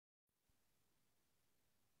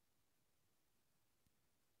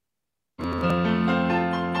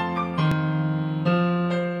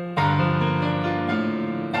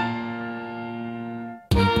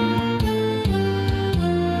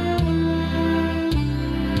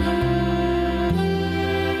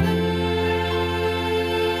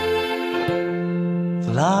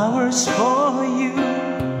flowers for you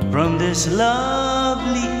from this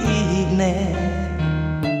lovely evening.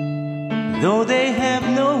 Though they have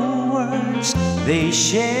no words, they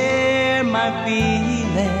share my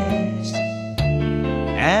feelings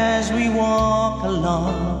as we walk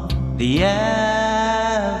along the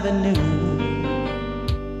avenue.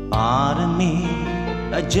 Pardon me,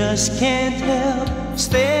 I just can't help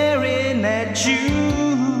staring at you.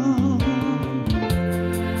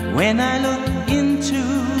 When I look into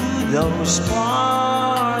those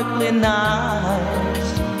sparkling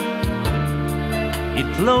eyes, it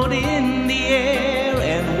float in the air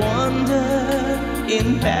and wander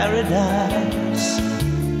in paradise.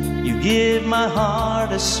 You give my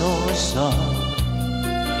heart a source of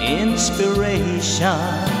inspiration.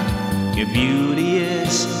 Your beauty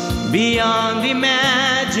is beyond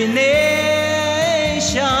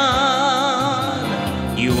imagination.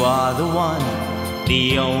 You are the one,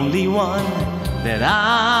 the only one that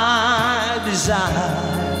I desire.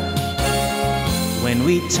 When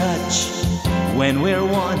we touch, when we're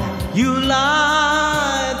one, you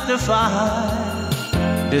light the fire.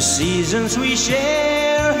 The seasons we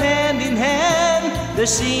share hand in hand, there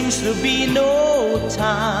seems to be no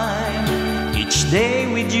time. Each day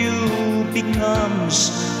with you becomes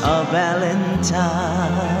a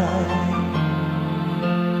Valentine.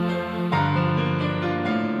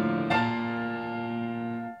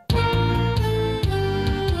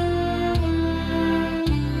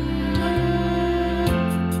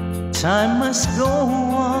 Time must go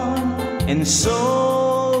on, and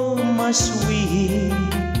so must we.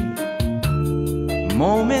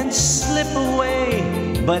 Moments slip away,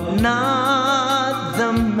 but not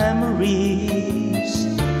the memories.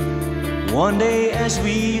 One day as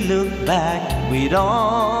we look back with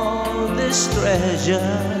all this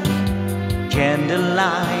treasure,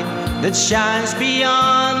 candlelight that shines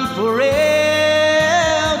beyond forever.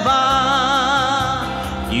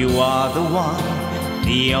 You are the one,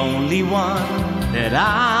 the only one that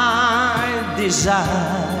I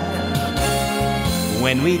desire.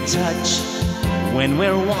 When we touch, when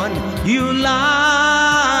we're one, you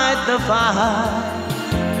light the fire.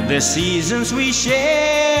 The seasons we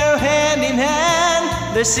share hand in hand,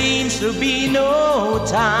 there seems to be no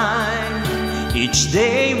time. Each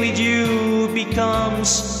day with you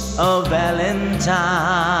becomes a Valentine.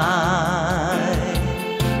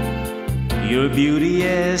 Your beauty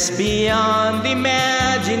is beyond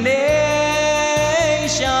imagination.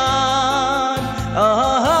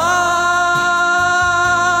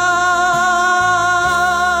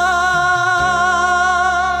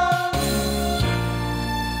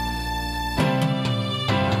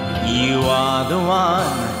 You are the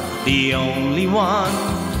one, the only one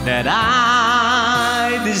that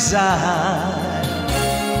I desire.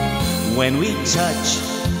 When we touch,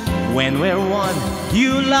 when we're one,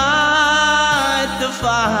 you light the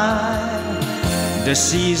fire. The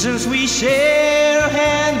seasons we share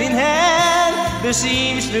hand in hand, there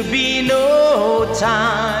seems to be no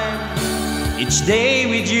time. Each day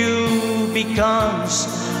with you becomes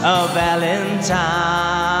a Valentine.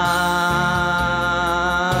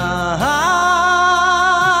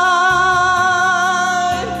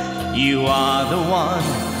 You are the one,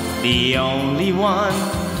 the only one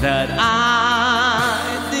that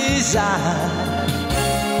I desire.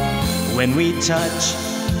 When we touch,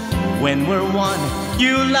 when we're one,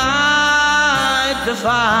 you light the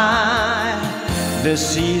fire. The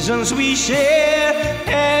seasons we share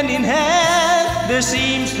hand in hand, there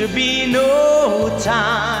seems to be no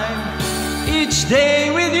time. Each day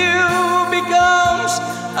with you becomes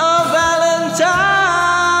a Valentine.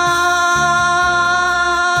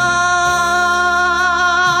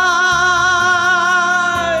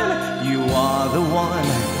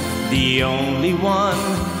 The only one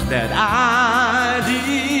that I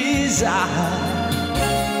desire.